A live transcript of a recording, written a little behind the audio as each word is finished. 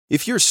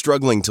If you're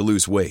struggling to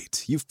lose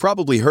weight, you've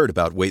probably heard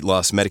about weight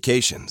loss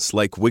medications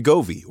like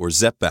Wegovy or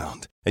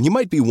Zepbound, and you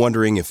might be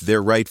wondering if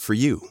they're right for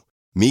you.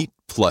 Meet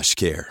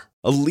PlushCare,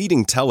 a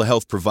leading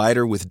telehealth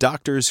provider with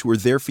doctors who are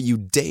there for you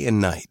day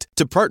and night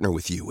to partner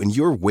with you in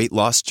your weight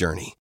loss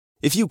journey.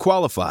 If you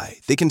qualify,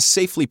 they can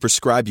safely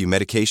prescribe you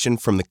medication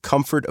from the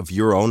comfort of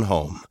your own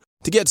home.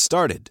 To get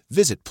started,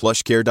 visit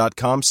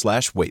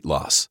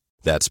plushcare.com/weightloss.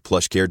 That's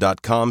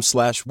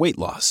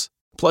plushcare.com/weightloss.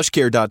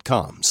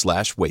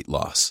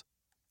 plushcare.com/weightloss.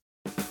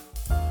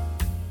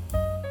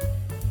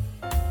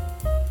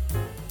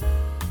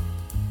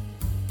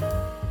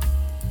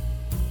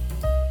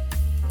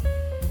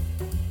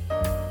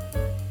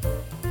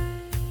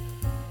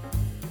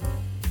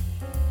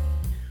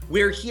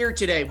 We're here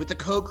today with the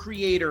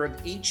co-creator of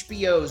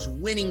HBO's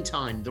Winning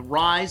Time, The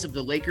Rise of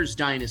the Lakers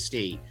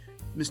Dynasty,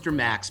 Mr.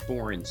 Max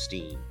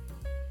Borenstein.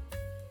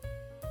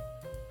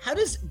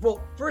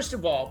 First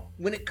of all,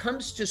 when it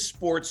comes to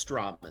sports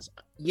dramas,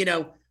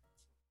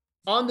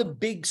 on the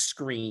big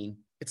screen,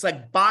 it's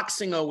like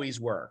boxing always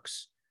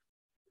works.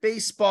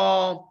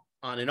 Baseball,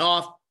 on and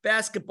off,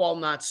 basketball,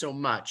 not so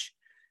much.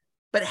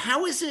 But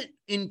how is it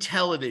in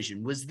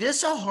television? Was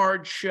this a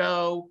hard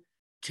show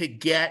to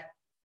get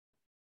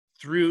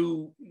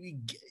through,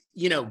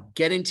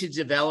 get into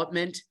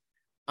development?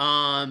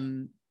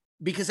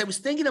 Because I was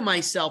thinking to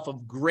myself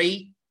of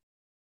great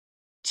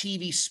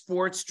TV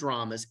sports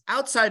dramas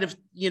outside of,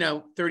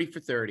 30 for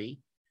 30.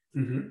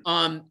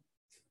 Mm-hmm.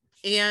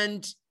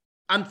 And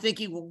I'm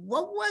thinking, well,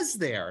 what was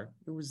there?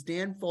 It was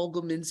Dan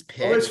Fogelman's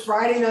Pitch. Well, it's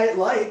Friday Night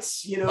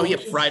Lights,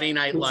 Friday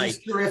Night Lights.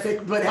 Which is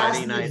terrific, but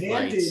Friday has the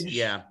advantage.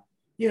 Yeah.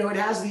 It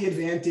has the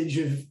advantage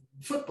of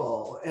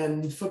football,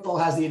 and football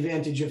has the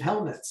advantage of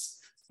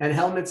helmets. And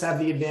helmets have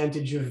the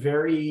advantage of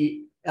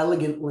very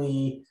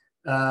elegantly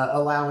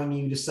allowing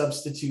you to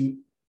substitute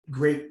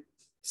great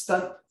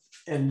stunt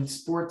and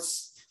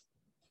sports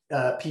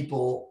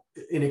people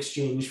in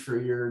exchange for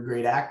your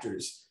great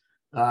actors.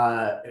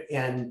 So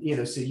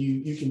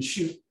you can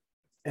shoot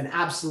an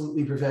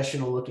absolutely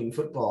professional looking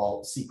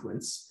football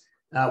sequence,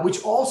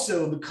 which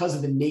also, because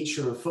of the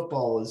nature of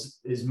football,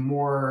 is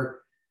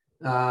more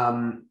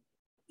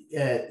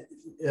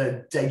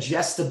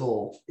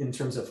digestible in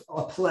terms of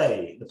a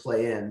play. The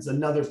play ends,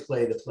 another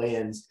play, the play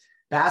ends.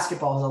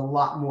 Basketball has a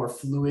lot more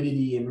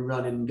fluidity and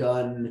run and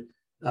gun,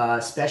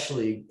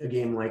 especially a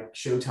game like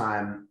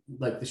Showtime,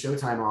 like the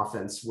Showtime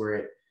offense,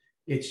 where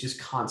it's just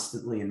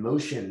constantly in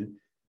motion.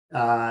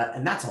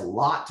 And that's a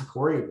lot to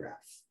choreograph.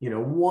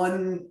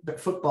 One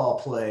football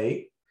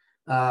play,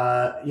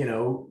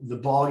 the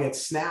ball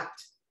gets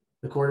snapped,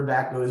 the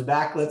quarterback goes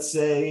back, let's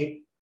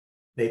say,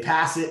 they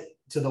pass it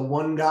to the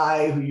one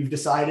guy who you've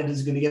decided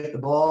is going to get the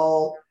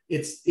ball.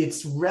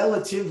 It's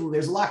relatively,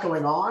 there's a lot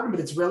going on,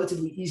 but it's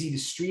relatively easy to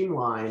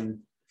streamline.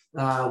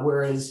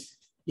 Whereas,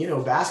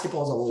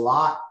 basketball is a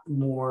lot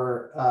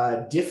more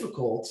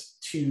difficult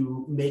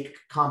to make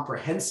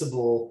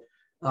comprehensible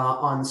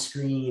on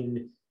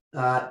screen,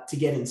 to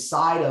get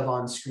inside of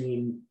on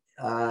screen.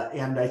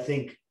 And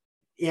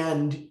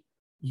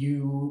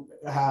you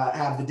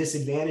have the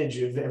disadvantage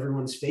of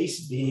everyone's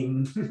face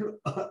being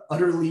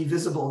utterly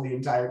visible the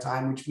entire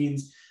time, which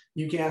means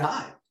you can't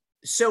hide.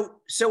 So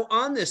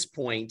on this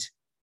point,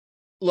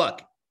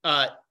 look,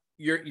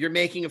 you're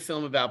making a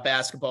film about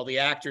basketball. The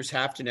actors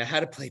have to know how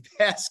to play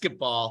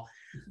basketball.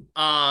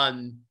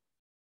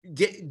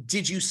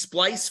 Did you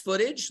splice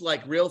footage,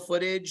 like real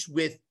footage,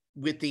 with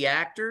the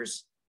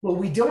actors? Well,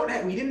 we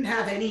didn't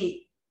have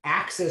any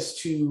access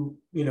to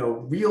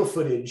real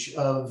footage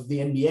of the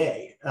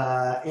NBA,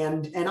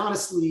 and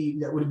honestly,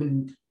 it would have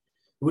been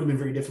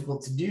very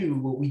difficult to do.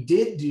 What we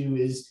did do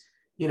is,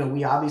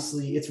 we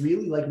obviously, it's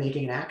really like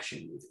making an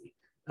action movie,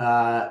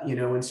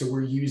 and so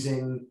we're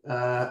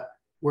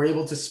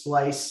able to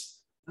splice.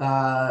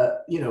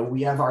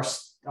 We have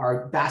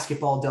our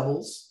basketball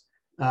doubles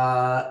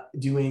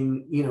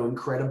doing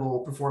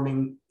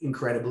performing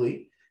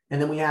incredibly,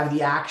 and then we have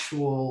the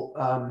actual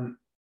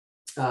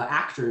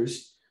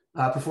actors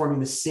performing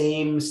the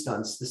same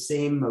stunts, the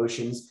same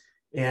motions,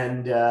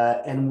 and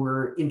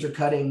we're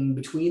intercutting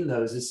between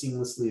those as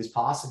seamlessly as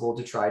possible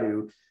to try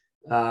to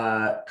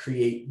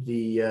create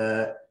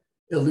the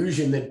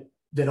illusion that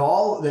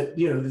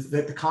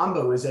the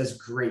combo is as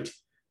great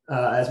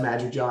as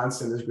Magic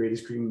Johnson, as great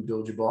as Kareem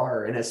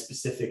Abdul-Jabbar, and as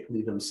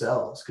specifically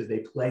themselves, because they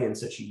play in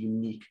such a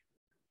unique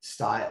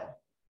style.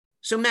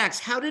 So Max,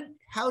 how did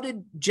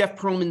Jeff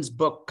Pearlman's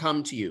book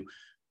come to you?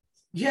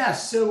 Yeah,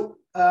 so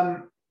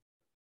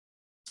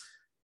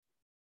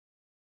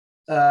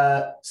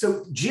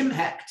Jim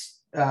Hecht,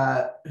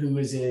 who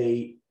is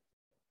a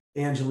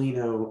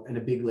Angelino and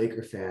a big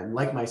Laker fan,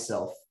 like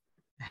myself,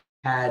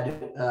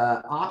 had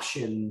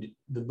optioned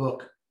the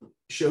book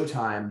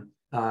Showtime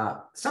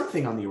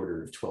something on the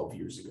order of 12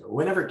 years ago,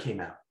 whenever it came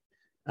out,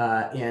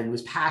 and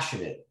was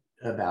passionate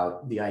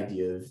about the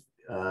idea of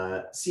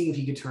seeing if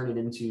he could turn it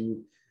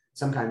into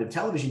some kind of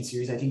television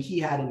series. I think he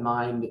had in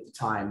mind at the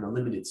time a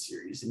limited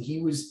series, and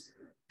he was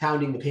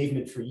pounding the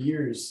pavement for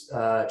years,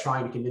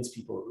 trying to convince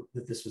people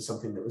that this was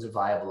something that was a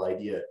viable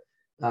idea.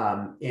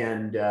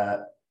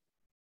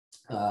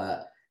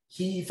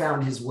 he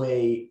found his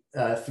way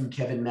through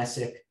Kevin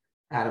Messick,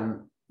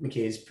 Adam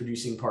McKay's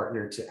producing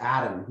partner, to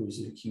Adam, who's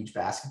a huge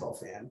basketball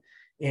fan.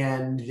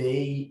 And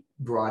they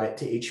brought it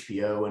to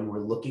HBO and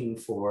were looking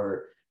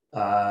for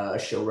a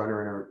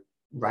showrunner and a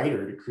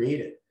writer to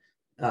create it.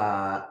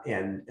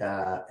 And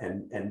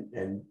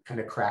kind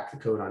of crack the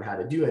code on how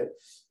to do it.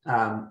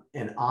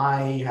 And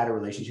I had a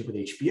relationship with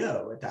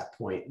HBO at that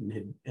point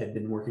and had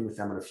been working with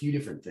them on a few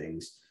different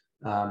things.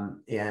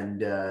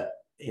 And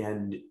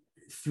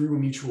through a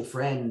mutual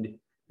friend,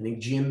 I think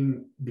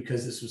Jim,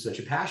 because this was such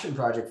a passion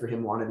project for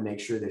him, wanted to make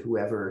sure that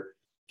whoever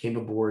came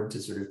aboard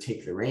to sort of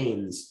take the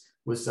reins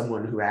was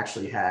someone who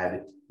actually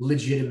had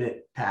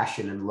legitimate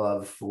passion and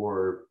love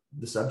for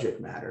the subject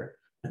matter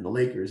and the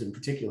Lakers in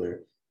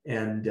particular.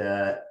 And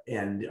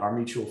our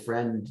mutual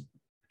friend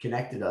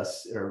connected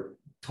us, or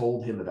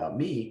told him about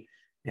me,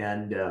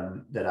 and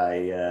that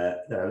I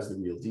was the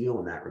real deal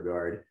in that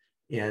regard.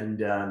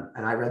 And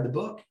I read the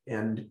book,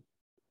 and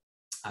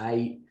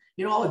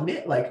I'll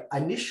admit, like,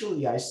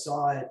 initially I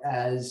saw it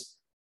as,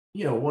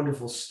 a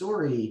wonderful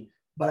story,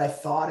 but I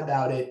thought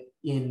about it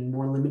in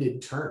more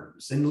limited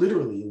terms, and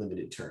literally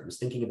limited terms,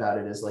 thinking about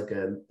it as like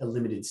a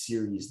limited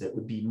series that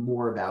would be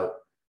more about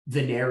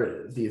the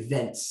narrative, the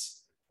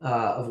events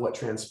of what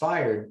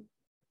transpired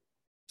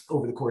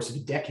over the course of a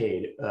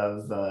decade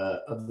of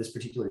this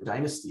particular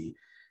dynasty.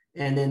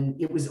 And then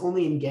it was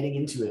only in getting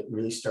into it and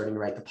really starting to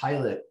write the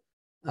pilot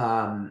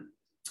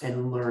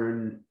and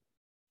learn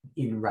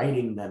in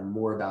writing them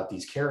more about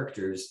these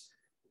characters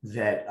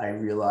that I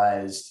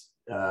realized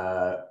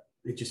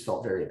it just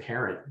felt very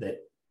apparent that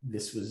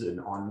this was an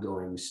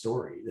ongoing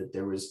story, that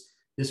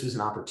this was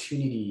an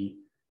opportunity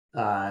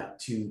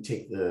to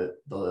take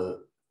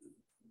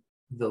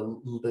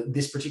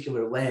this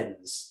particular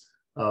lens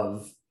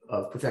of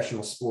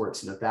professional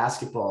sports and of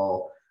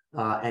basketball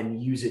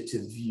and use it to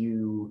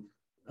view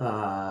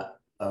a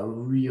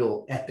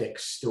real epic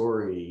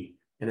story,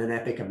 and an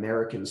epic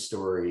American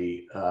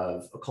story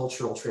of a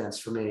cultural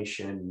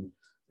transformation,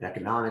 an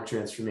economic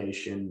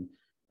transformation.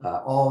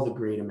 All the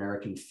great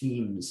American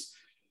themes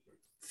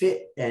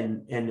fit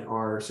and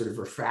are sort of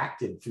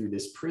refracted through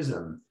this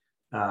prism.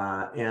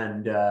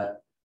 And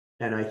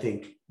I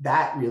think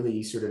that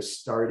really sort of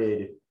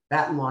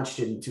launched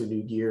it into a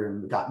new gear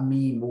and got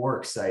me more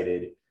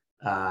excited.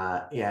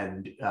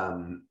 And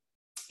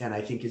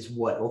I think is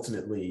what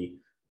ultimately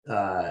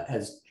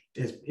has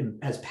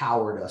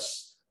powered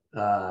us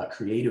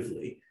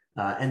creatively.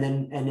 And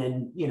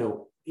then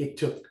it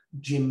took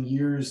Jim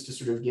years to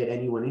sort of get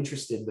anyone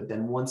interested. But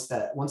then once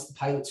the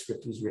pilot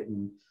script was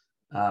written,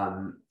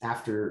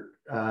 after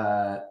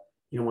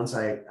once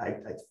I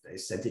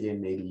sent it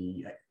in,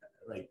 maybe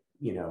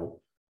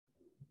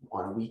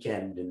on a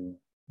weekend, and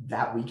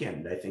that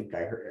weekend I think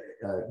I heard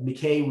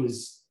McKay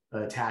was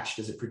attached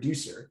as a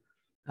producer,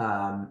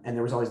 and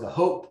there was always the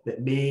hope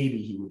that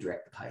maybe he would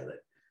direct the pilot,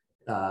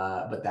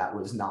 but that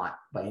was not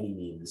by any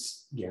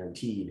means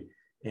guaranteed.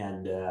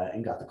 And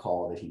got the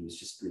call that he was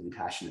just really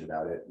passionate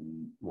about it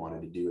and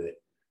wanted to do it,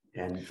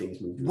 and things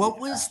moved really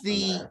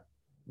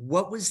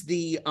What was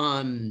the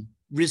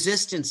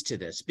resistance to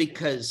this?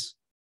 Because,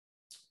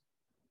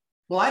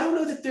 well, I don't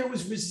know that there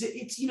was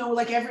it's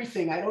like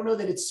everything, I don't know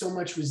that it's so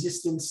much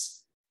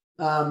resistance,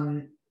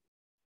 because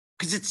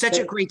it's such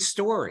a great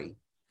story.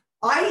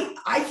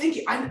 I think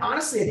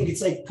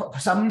it's like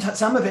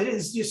some of it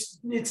is just,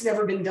 it's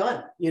never been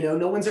done.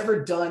 No one's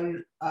ever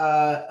done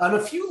on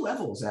a few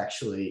levels,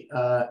 actually.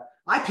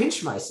 I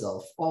pinch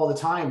myself all the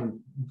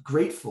time,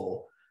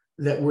 grateful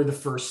that we're the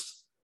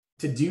first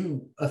to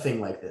do a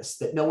thing like this,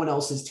 that no one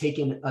else has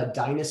taken a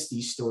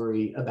dynasty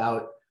story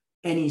about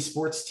any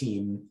sports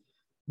team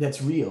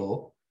that's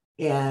real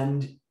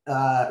and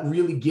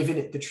really given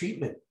it the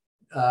treatment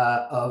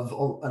of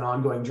an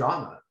ongoing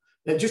drama.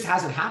 That just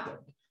hasn't happened.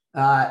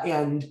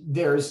 And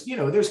there's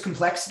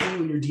complexity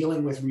when you're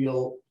dealing with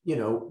real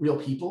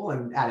people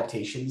and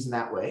adaptations in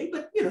that way,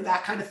 but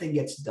that kind of thing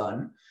gets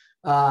done.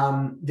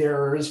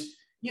 There's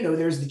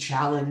the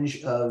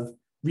challenge of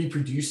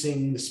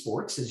reproducing the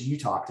sports, as you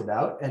talked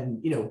about,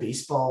 and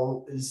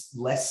baseball is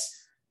less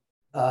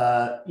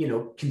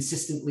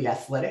consistently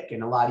athletic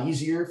and a lot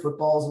easier.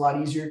 Football is a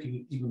lot easier.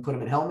 You can put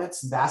them in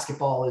helmets. And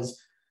basketball is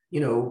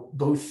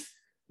both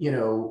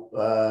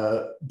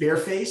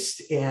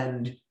barefaced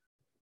and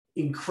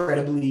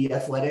incredibly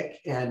athletic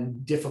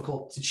and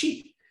difficult to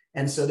cheat.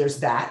 And so there's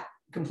that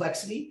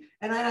complexity.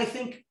 And I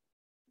think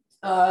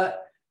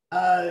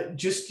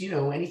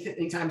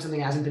anytime something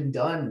hasn't been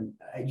done,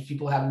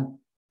 people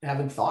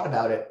haven't thought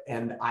about it.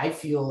 And I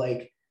feel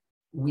like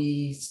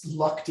we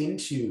lucked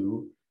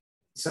into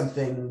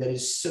something that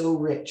is so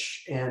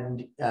rich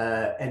and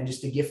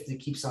just a gift that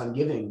keeps on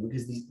giving,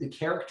 because the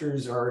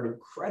characters are an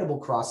incredible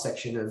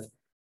cross-section of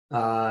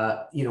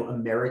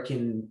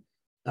American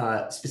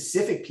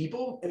specific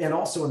people and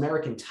also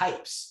American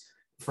types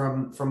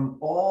from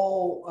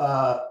all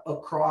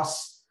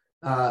across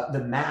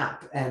the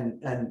map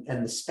and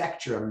the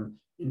spectrum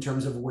in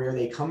terms of where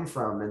they come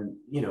from. And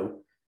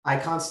I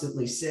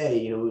constantly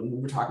say, we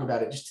were talking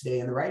about it just today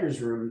in the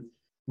writers' room,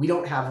 we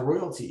don't have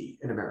royalty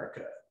in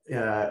America.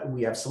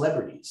 We have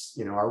celebrities.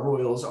 Our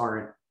royals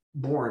aren't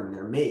born,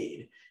 they're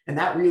made. And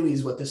that really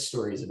is what this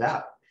story is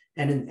about.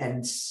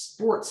 And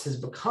sports has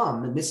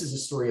become, and this is a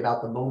story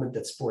about the moment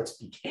that sports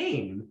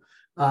became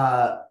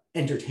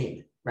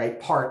entertainment, right?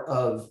 Part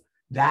of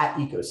that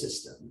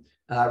ecosystem,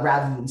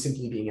 rather than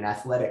simply being an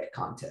athletic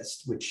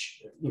contest,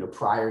 which,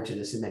 prior to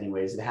this in many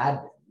ways it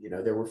had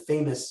been. There were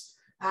famous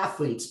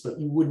athletes, but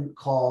you wouldn't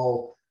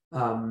call,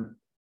 you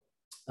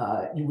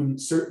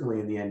wouldn't certainly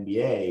in the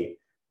NBA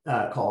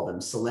call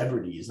them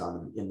celebrities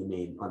on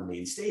the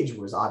main stage,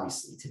 whereas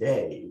obviously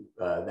today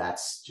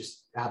that's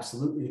just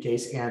absolutely the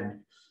case.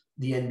 And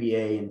the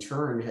NBA in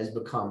turn has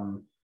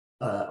become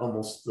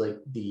almost like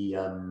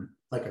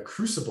like a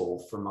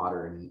crucible for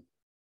modern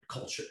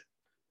culture,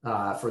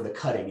 for the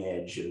cutting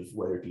edge of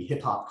whether it be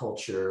hip hop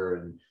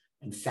culture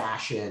and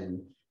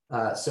fashion.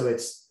 So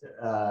it's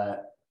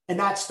and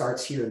that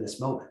starts here in this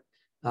moment.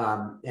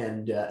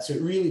 So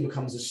it really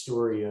becomes a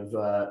story of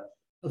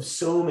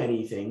so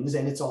many things.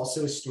 And it's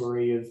also a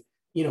story of,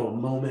 a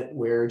moment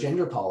where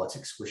gender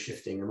politics were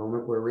shifting, a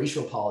moment where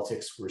racial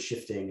politics were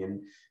shifting.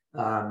 And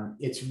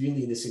it's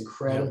really this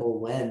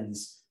incredible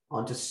lens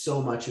onto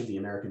so much of the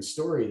American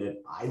story that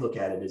I look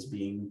at it as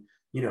being,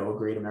 a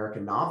great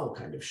American novel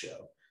kind of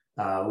show,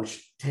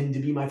 which tend to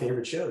be my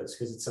favorite shows,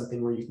 because it's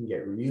something where you can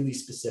get really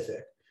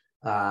specific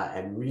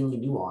and really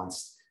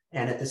nuanced,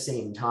 and at the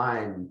same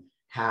time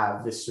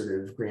have this sort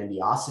of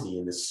grandiosity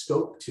and the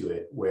scope to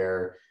it,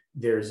 where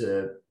there's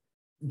the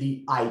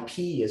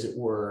IP, as it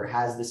were,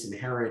 has this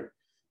inherent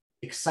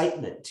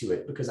excitement to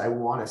it, because I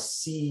want to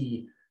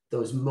see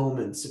those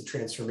moments of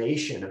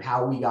transformation of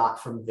how we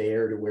got from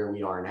there to where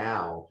we are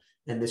now.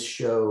 And this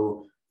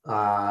show,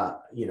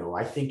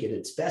 I think at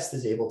its best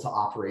is able to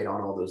operate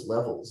on all those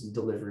levels and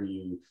deliver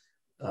you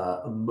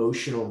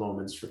emotional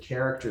moments for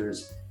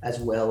characters, as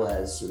well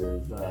as sort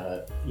of,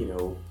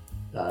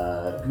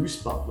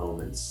 goosebump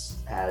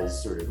moments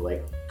as sort of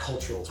like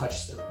cultural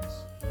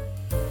touchstones.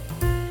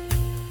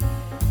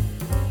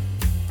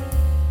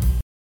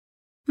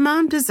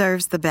 Mom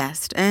deserves the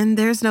best, and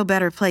there's no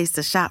better place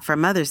to shop for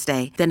Mother's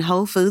Day than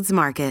Whole Foods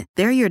Market.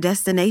 They're your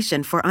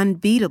destination for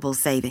unbeatable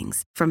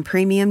savings, from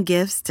premium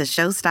gifts to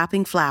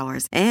show-stopping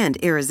flowers and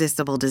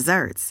irresistible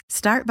desserts.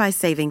 Start by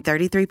saving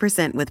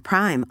 33% with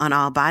Prime on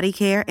all body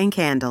care and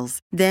candles.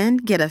 Then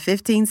get a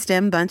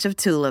 15-stem bunch of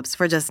tulips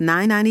for just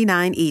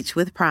 $9.99 each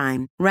with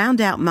Prime.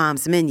 Round out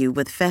Mom's menu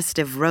with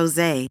festive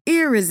rosé,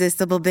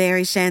 irresistible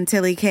berry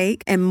chantilly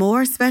cake, and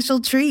more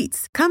special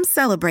treats. Come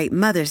celebrate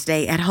Mother's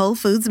Day at Whole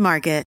Foods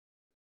Market.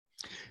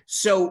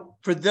 So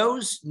for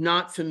those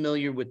not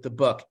familiar with the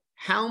book,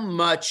 how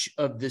much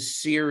of the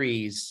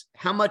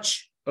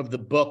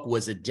book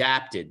was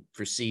adapted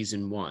for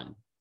season 1?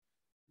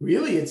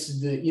 Really,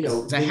 it's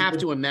I have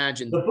to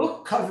imagine the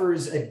book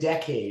covers a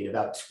decade,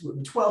 about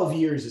 12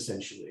 years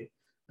essentially,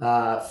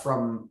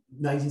 from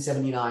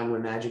 1979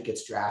 when Magic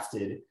gets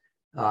drafted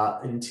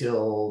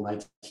until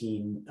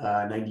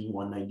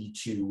 1991,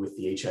 92 with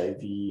the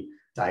HIV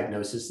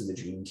diagnosis and the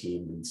Dream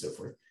Team and so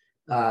forth.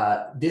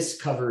 This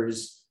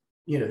covers,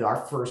 we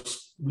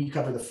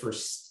cover the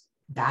first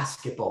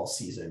basketball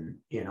season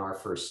in our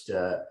first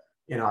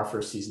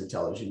season of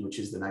television, which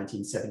is the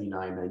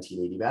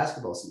 1979-1980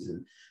 basketball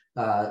season.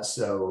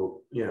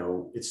 So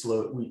it's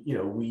slow.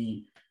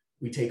 We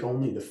take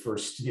only the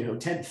first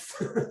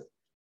 10th.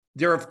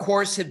 There, of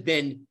course, have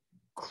been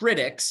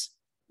critics,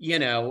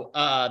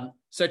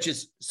 such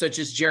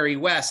as Jerry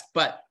West.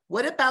 But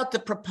what about the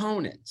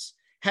proponents?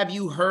 Have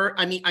you heard?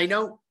 I mean, I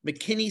know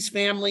McKinney's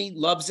family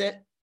loves it.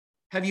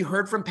 Have you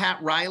heard from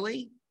Pat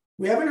Riley?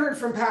 We haven't heard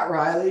from Pat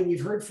Riley.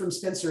 We've heard from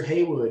Spencer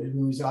Haywood,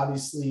 who's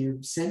obviously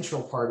a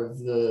central part of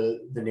the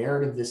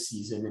narrative this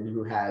season, and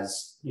who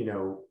has,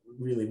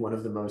 really one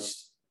of the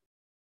most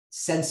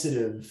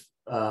sensitive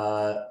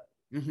storylines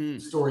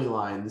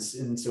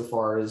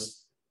insofar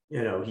as,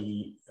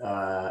 he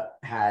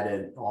had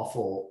an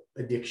awful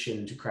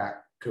addiction to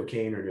crack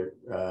cocaine or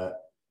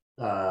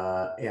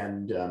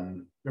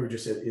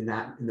just in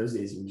those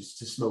days, even just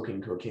to smoking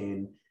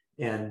cocaine.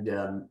 And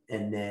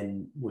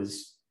then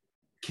was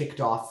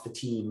kicked off the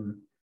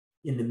team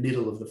in the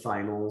middle of the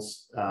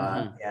finals,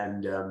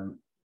 and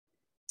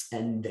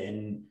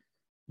then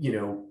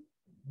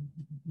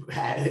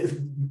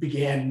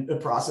began a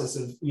process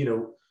of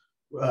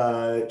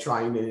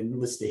trying to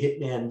enlist a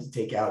hitman to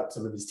take out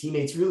some of his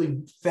teammates.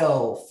 Really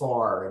fell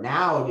far.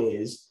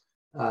 Nowadays,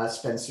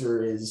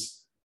 Spencer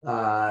is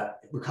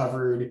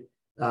recovered.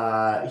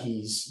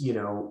 He's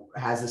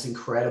has this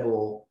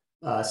incredible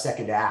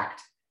second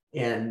act.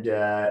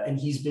 And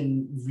he's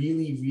been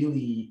really,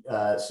 really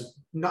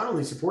not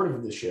only supportive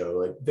of the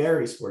show, like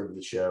very supportive of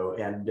the show,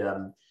 and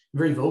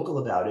very vocal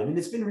about it. And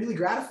it's been really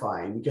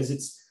gratifying because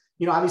it's,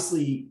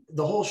 obviously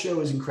the whole show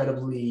is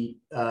incredibly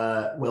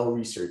well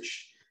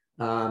researched.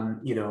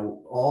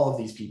 All of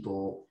these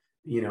people,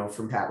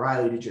 from Pat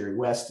Riley to Jerry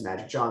West to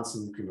Magic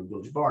Johnson, Kareem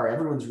Abdul-Jabbar,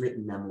 everyone's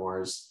written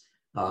memoirs,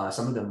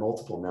 some of them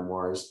multiple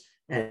memoirs,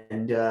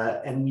 and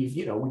we've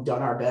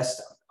done our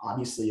best.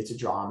 Obviously, it's a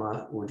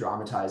drama. We're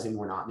dramatizing.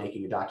 We're not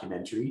making a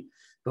documentary.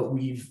 but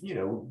we've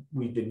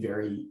been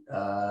very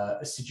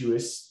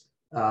assiduous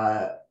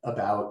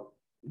about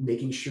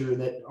making sure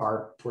that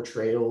our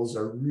portrayals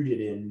are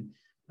rooted in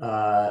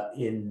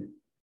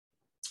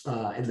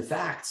the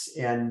facts.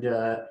 And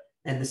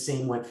the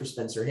same went for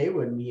Spencer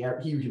Haywood. And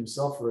he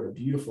himself wrote a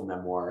beautiful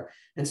memoir.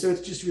 And so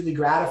it's just really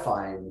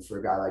gratifying for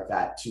a guy like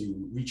that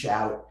to reach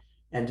out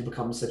and to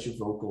become such a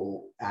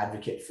vocal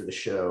advocate for the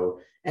show.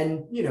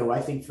 And,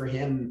 I think for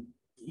him,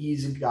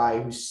 he's a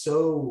guy who's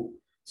so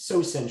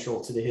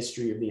central to the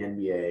history of the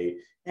NBA.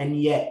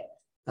 And yet,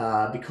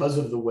 because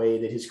of the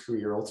way that his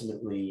career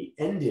ultimately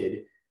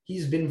ended,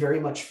 he's been very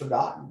much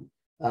forgotten.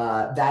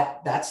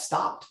 That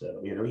stopped,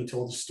 though. He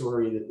told a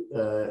story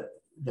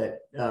that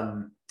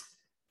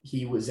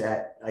he was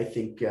at, I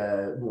think,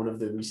 one of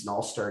the recent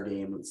All-Star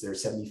games. It's their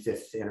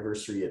 75th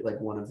anniversary at like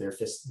one of their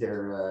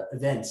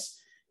events,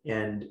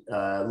 and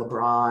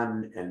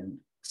LeBron and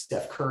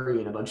Steph Curry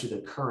and a bunch of the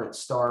current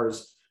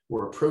stars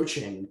were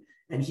approaching,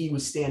 and he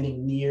was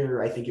standing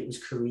near, I think it was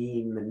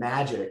Kareem and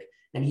Magic,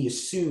 and he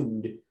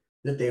assumed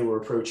that they were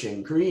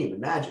approaching Kareem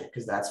and Magic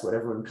because that's what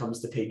everyone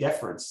comes to pay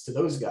deference to,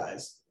 those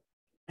guys.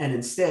 And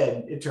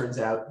instead, it turns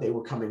out they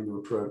were coming to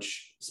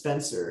approach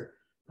Spencer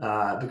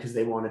because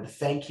they wanted to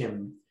thank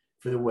him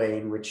for the way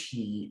in which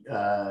he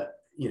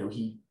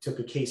took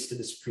a case to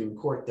the Supreme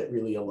Court that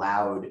really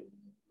allowed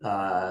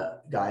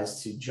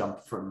guys to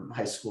jump from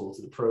high school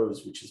to the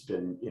pros, which has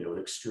been, an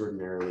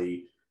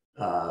extraordinarily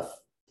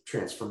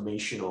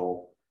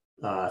transformational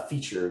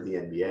feature of the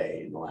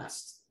NBA in the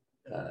last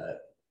 4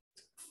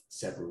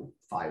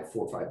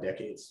 or 5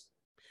 decades.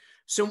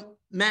 So,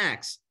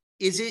 Max,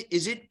 is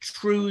it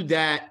true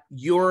that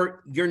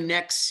your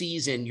next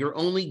season you're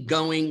only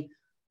going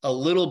a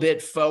little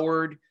bit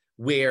forward,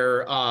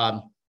 where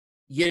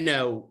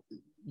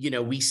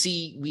we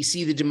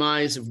see the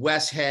demise of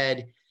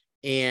Westhead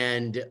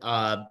and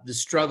the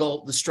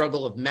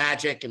struggle of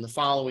Magic in the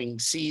following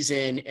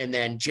season, and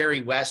then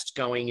Jerry West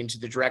going into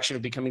the direction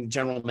of becoming the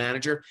general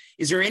manager?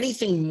 Is there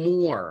anything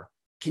more?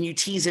 Can you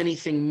tease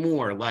anything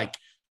more? Like,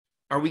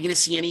 are we going to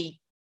see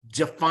any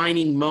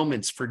defining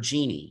moments for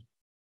Jeannie?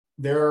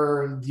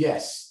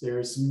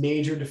 There's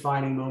major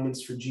defining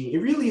moments for Jeannie.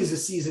 It really is a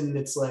season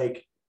that's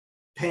like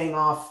paying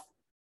off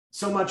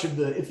so much of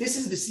if this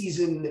is the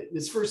season,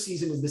 this first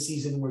season is the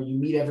season where you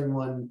meet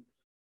everyone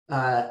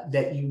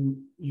that you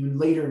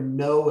later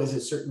know as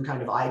a certain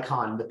kind of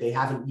icon, but they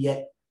haven't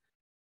yet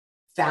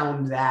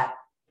found that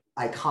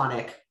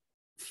iconic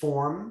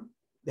form.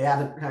 They're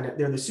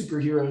the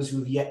superheroes who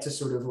have yet to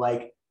sort of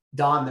like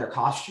don their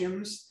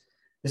costumes.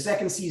 The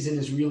second season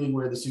is really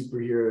where the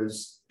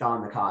superheroes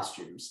don the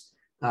costumes.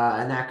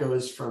 And that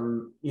goes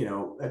from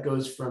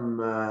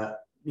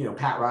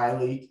Pat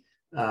Riley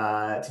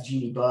to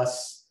Jeannie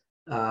Buss.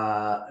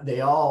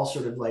 They all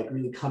sort of like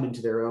really come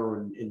into their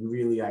own in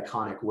really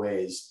iconic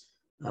ways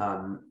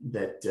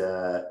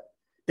that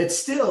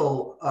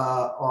still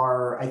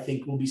are, I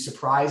think, will be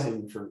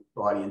surprising for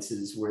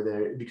audiences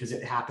because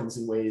it happens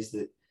in ways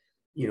that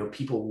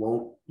people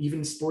won't,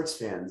 even sports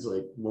fans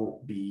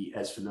won't be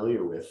as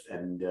familiar with,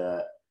 and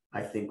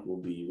I think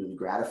will be really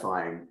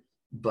gratifying.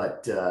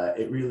 But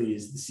it really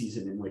is the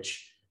season in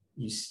which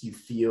you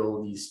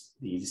feel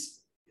these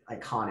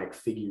iconic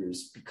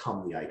figures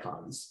become the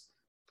icons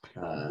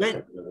that we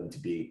know them to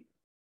be.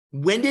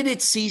 When did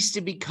it cease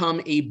to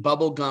become a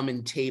bubblegum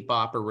and tape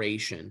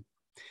operation?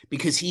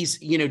 Because he's,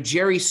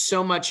 Jerry's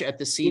so much at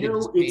the seat of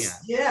his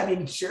pants. Yeah, I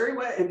mean,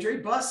 Jerry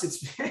Buss,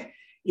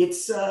 he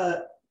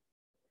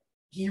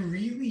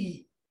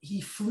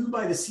flew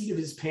by the seat of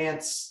his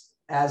pants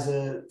as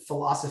a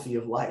philosophy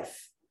of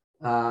life,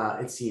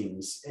 it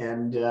seems.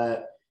 And,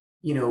 a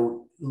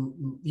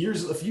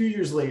few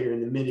years later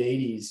in the mid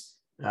 80s,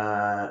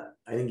 I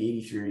think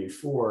 83,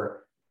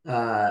 84,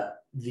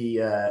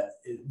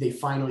 they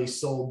finally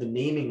sold the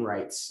naming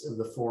rights of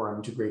the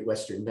Forum to Great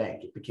Western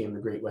Bank. It became the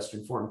Great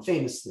Western Forum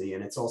famously.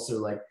 And it's also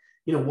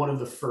one of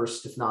the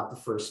first, if not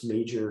the first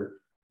major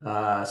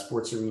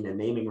sports arena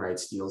naming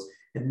rights deals.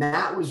 And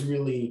that was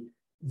really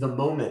the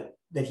moment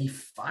that he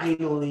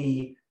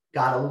finally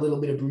got a little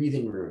bit of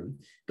breathing room.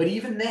 But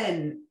even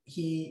then,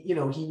 he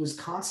was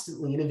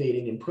constantly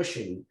innovating and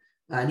pushing,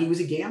 and he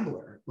was a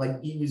gambler.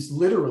 He was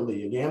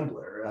literally a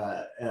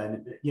gambler,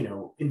 and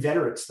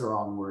inveterate's the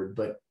wrong word,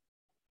 but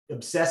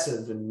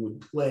obsessive, and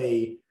would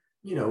play,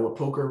 a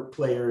poker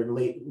player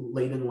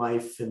late in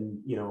life,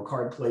 and a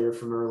card player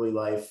from early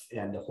life,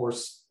 and a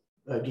horse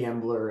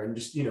gambler, and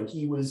just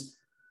he was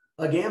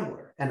a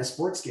gambler and a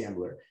sports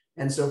gambler.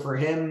 And so for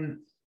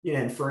him,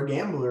 and for a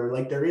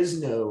gambler, there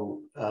is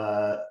no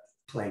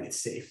playing it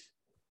safe.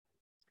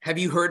 Have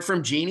you heard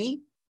from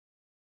Jeannie?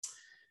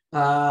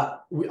 I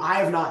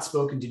have not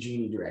spoken to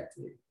Jeannie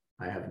directly.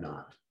 I have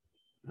not.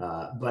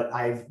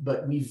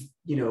 But we've,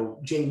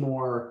 Jay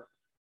Moore,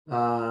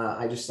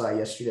 I just saw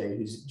yesterday,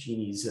 who's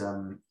Jeannie's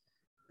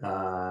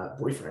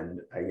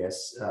boyfriend, I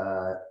guess,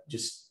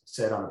 just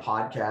said on a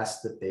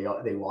podcast that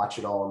they watch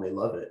it all and they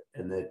love it,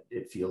 and that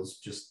it feels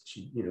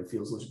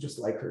feels just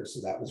like her.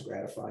 So that was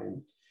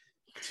gratifying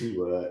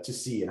to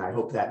see, and I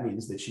hope that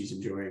means that she's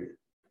enjoying it.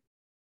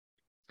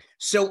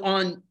 So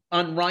on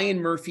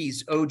Ryan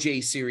Murphy's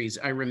OJ series,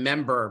 I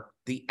remember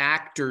the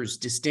actors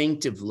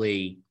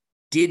distinctively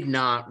did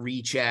not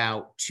reach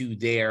out to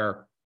the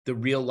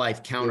real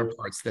life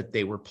counterparts that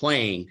they were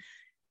playing.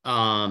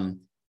 There's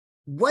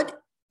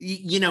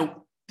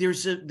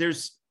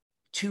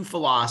two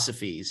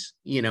philosophies,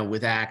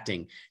 with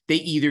acting. They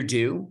either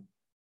do,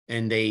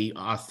 and they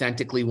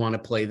authentically want to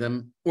play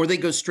them, or they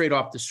go straight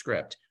off the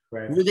script.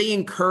 Right. Were they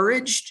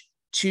encouraged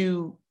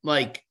to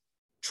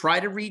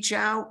try to reach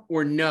out,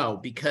 or no?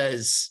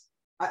 Because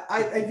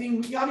I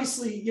think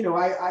obviously,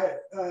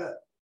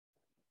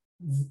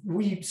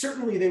 we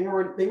certainly, they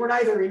weren't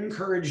either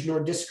encouraged nor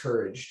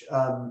discouraged.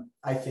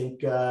 I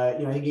think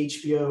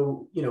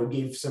HBO,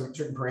 gave some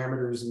certain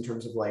parameters in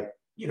terms of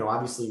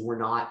obviously we're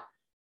not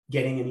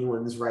getting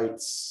anyone's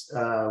rights.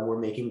 We're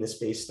making this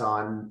based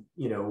on,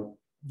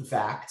 the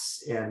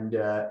facts. And,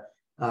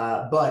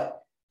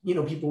 but,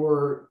 people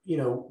were,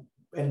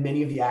 and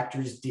many of the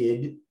actors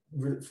did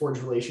forge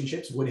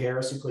relationships. Wood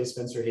Harris, who plays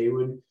Spencer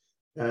Haywood,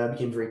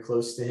 became very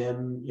close to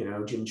him.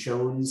 Jim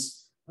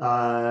Chones,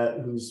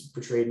 who's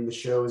portrayed in the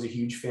show, is a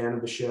huge fan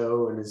of the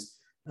show, and is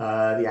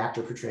the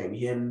actor portraying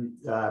him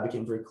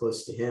became very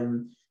close to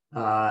him.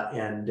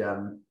 And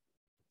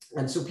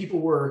so people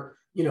were,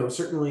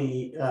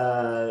 certainly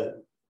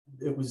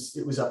it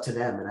was up to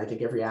them. And I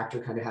think every actor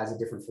kind of has a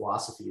different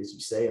philosophy, as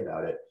you say,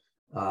 about it,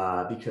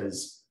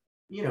 because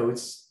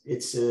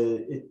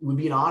it would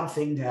be an odd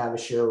thing to have a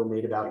show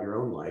made about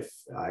your own life,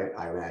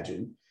 I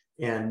imagine.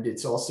 And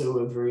it's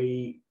also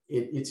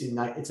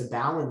it's a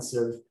balance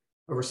of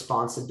a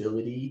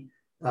responsibility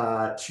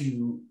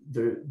to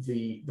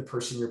the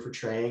person you're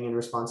portraying, and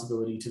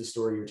responsibility to the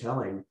story you're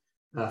telling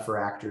for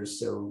actors.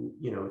 So,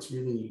 it's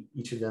really,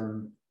 each of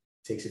them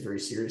takes it very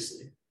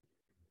seriously.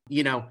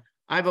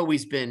 I've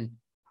always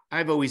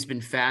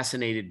been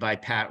fascinated by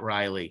Pat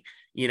Riley,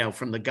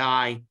 from the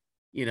guy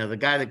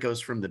that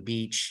goes from the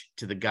beach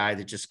to the guy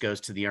that just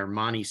goes to the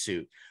Armani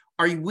suit.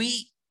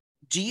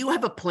 Do you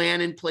have a plan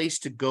in place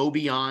to go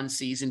beyond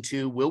season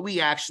 2? Will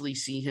we actually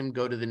see him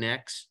go to the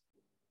Knicks?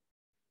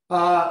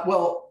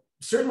 Well,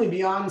 certainly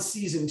beyond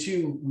season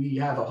 2, we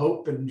have a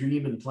hope and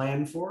dream and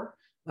plan for,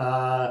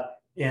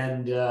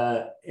 and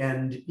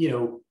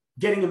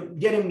getting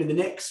him to the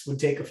Knicks would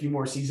take a few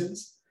more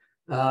seasons.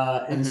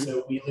 And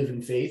so we live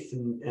in faith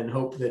and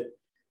hope that,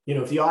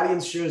 if the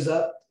audience shows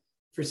up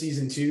for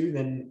season 2,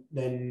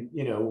 then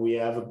we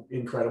have an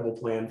incredible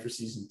plan for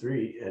season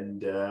 3,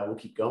 and we'll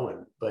keep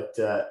going. But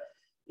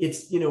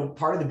it's,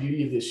 part of the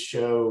beauty of this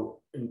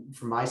show, and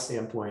from my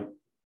standpoint,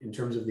 in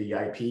terms of the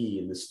IP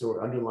and the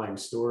underlying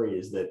story,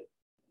 is that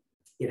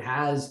it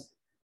has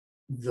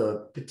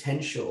the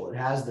potential, it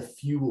has the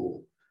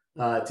fuel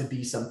to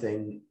be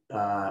something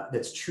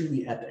that's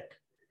truly epic,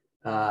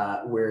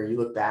 where you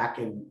look back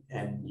and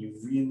you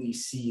really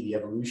see the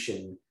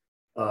evolution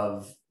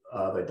of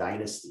a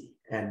dynasty.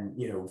 And,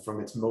 from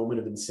its moment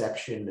of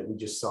inception that we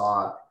just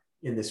saw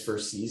in this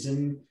first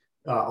season,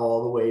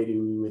 all the way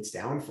to its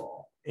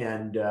downfall.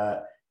 And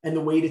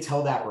the way to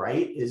tell that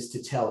right is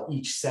to tell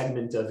each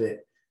segment of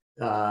it,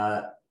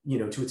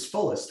 to its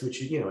fullest,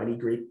 which, any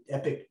great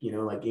epic,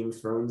 like Game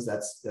of Thrones,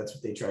 that's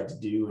what they tried to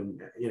do.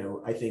 And,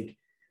 I think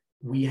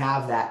we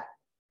have that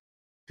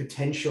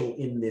potential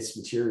in this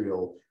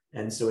material.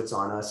 And so it's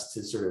on us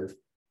to sort of,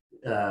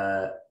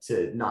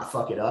 to not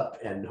fuck it up,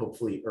 and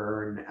hopefully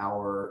earn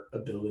our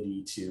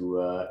ability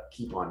to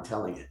keep on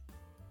telling it.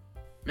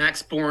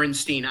 Max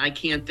Borenstein, I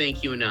can't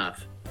thank you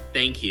enough.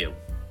 Thank you.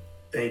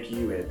 Thank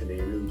you,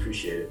 Anthony. I really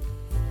appreciate it.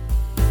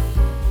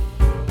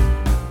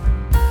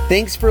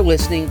 Thanks for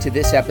listening to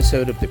this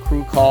episode of the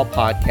Crew Call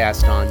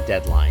podcast on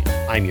Deadline.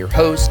 I'm your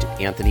host,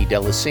 Anthony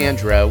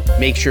D'Alessandro.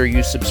 Make sure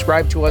you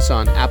subscribe to us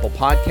on Apple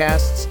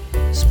Podcasts,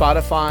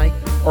 Spotify,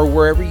 or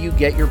wherever you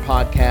get your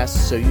podcasts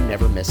so you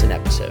never miss an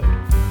episode.